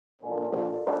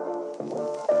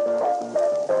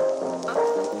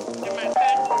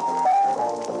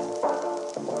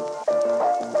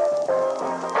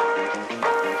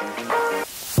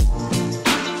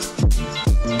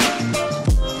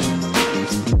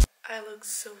look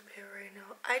so pale right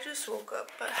now. I just woke up,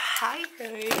 but hi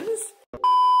guys.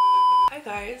 Hi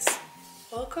guys.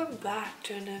 Welcome back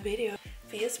to another video.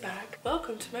 Beas back.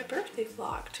 Welcome to my birthday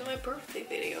vlog, to my birthday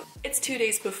video. It's 2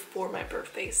 days before my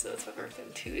birthday, so it's my birthday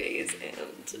in 2 days,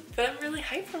 but I'm really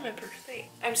hyped for my birthday.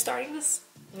 I'm starting this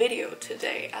video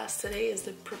today, as today is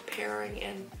the preparing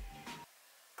and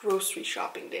grocery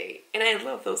shopping day, and I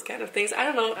love those kind of things. I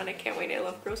don't know, and I can't wait. I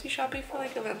love grocery shopping for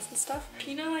like events and stuff.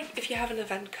 You know, like if you have an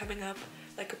event coming up,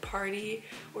 like a party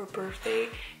or a birthday,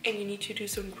 and you need to do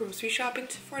some grocery shopping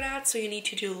for that, so you need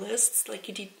to do lists. Like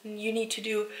you need to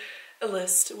do a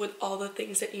list with all the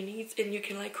things that you need, and you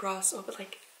can like cross over,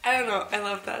 like I don't know, I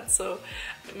love that. So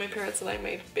my parents and I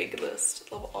made a big list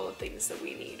of all the things that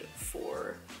we need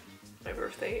for my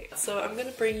birthday. So I'm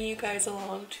gonna bring you guys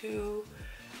along to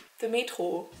the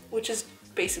Metro, which is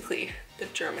basically the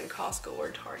German Costco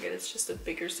or Target. It's just a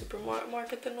bigger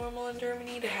supermarket than normal in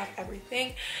Germany. They have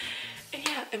everything. And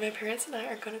yeah, and my parents and I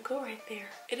are gonna go right there.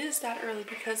 It is that early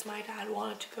because my dad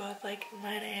wanted to go at like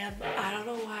 9 AM. I don't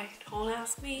know why, don't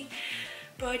ask me.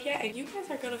 But yeah, and you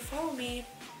guys are gonna follow me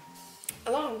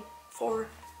along for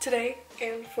today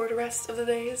and for the rest of the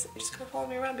days. You're just gonna follow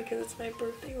me around because it's my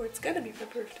birthday, or it's gonna be my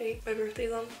birthday. My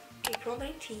birthday's on April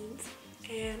 19th.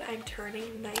 And I'm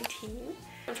turning 19.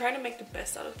 I'm trying to make the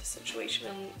best out of the situation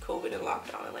and COVID and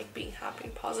lockdown, and like being happy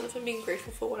and positive and being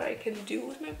grateful for what I can do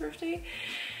with my birthday.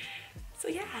 So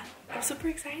yeah, I'm super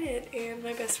excited, and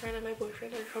my best friend and my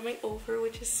boyfriend are coming over,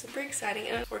 which is super exciting,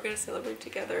 and we're gonna celebrate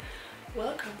together.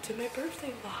 Welcome to my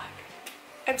birthday vlog.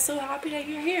 I'm so happy that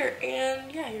you're here,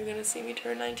 and yeah, you're gonna see me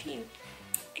turn 19.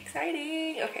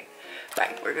 Exciting. Okay,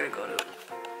 right, we're gonna go to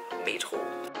Metro.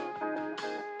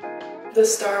 The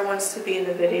star wants to be in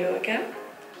the video again.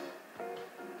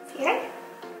 Say hi.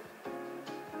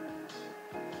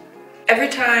 Every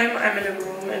time I'm in a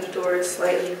room and the door is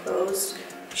slightly closed,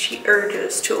 she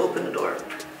urges to open the door.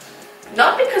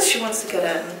 Not because she wants to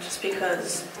get in, just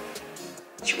because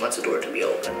she wants the door to be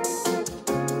open.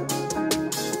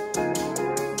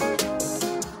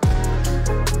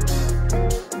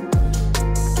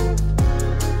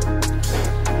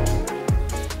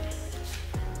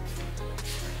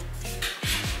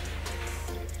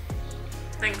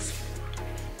 Thanks.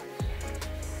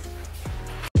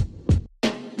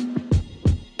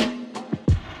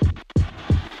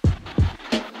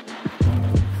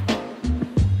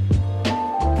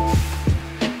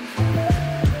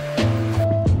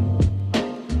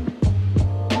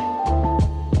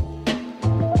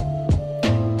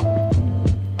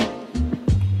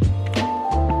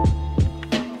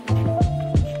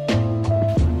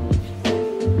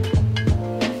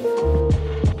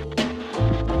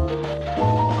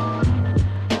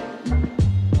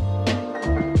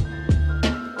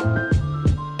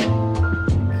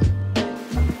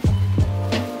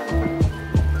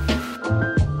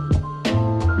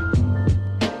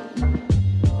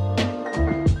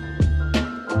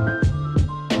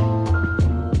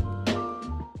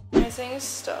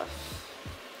 Stuff.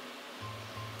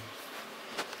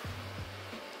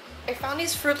 I found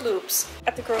these Fruit Loops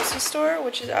at the grocery store,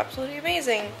 which is absolutely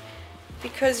amazing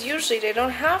because usually they don't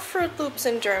have Fruit Loops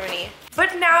in Germany,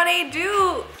 but now they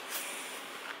do.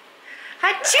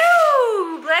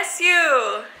 Achoo! Bless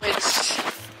you!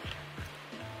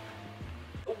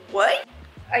 What?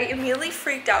 I immediately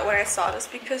freaked out when I saw this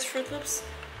because Fruit Loops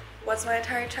was my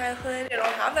entire childhood. They don't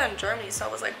have that in Germany, so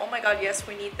I was like, oh my god, yes,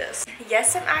 we need this.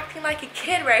 Yes, I'm acting like a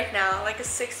kid right now, like a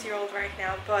 6-year-old right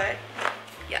now, but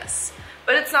yes.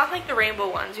 But it's not like the rainbow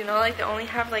ones, you know, like they only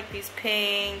have like these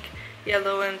pink,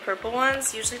 yellow, and purple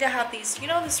ones. Usually they have these, you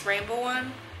know, this rainbow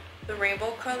one, the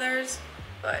rainbow colors,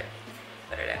 but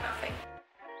better than nothing.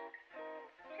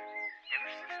 Ever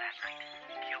since that night,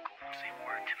 Kyoko won't say a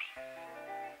word to me.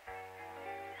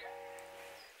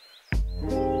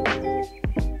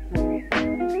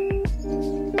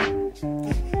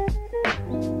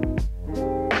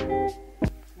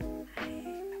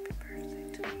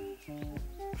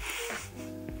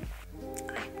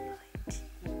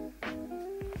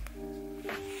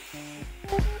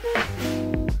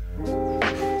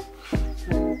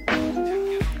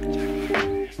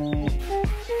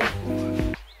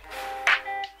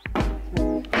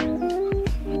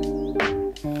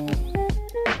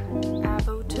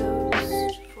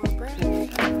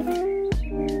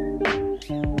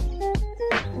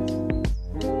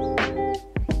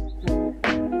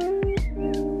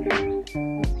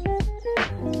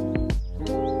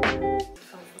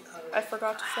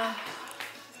 To film.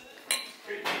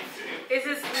 Ist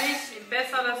es nicht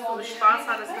besser, dass du Spaß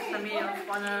hattest mit Familie und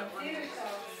Freunde und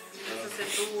das ist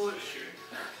jetzt so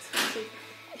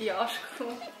die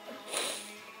Arschkuh?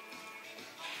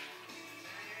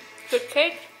 Good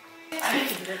cake.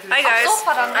 Hi guys,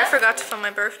 I forgot to film my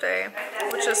birthday,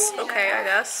 which is okay, I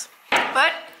guess.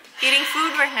 But eating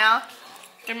food right now.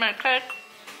 In my cake.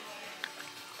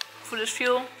 Food is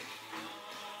fuel.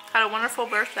 Had a wonderful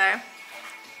birthday.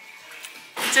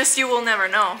 Just you will never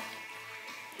know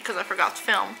because I forgot to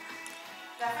film.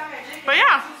 But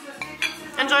yeah,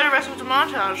 enjoy the rest of the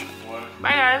montage.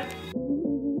 Bye guys.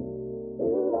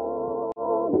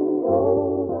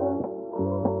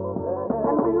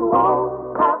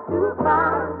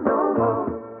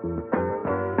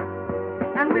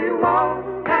 And we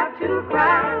won't have to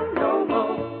cry no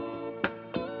more.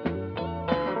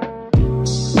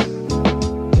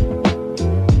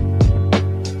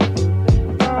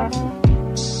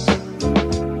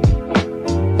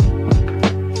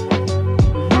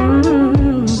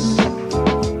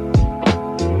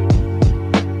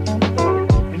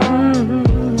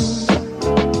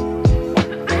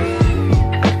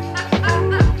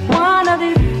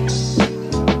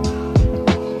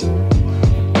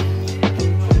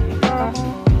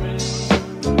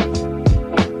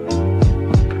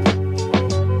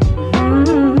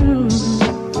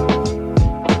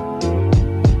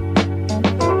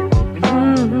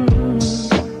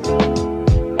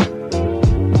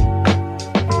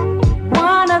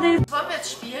 Wollen wir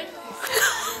jetzt spielen?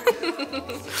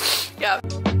 Ja.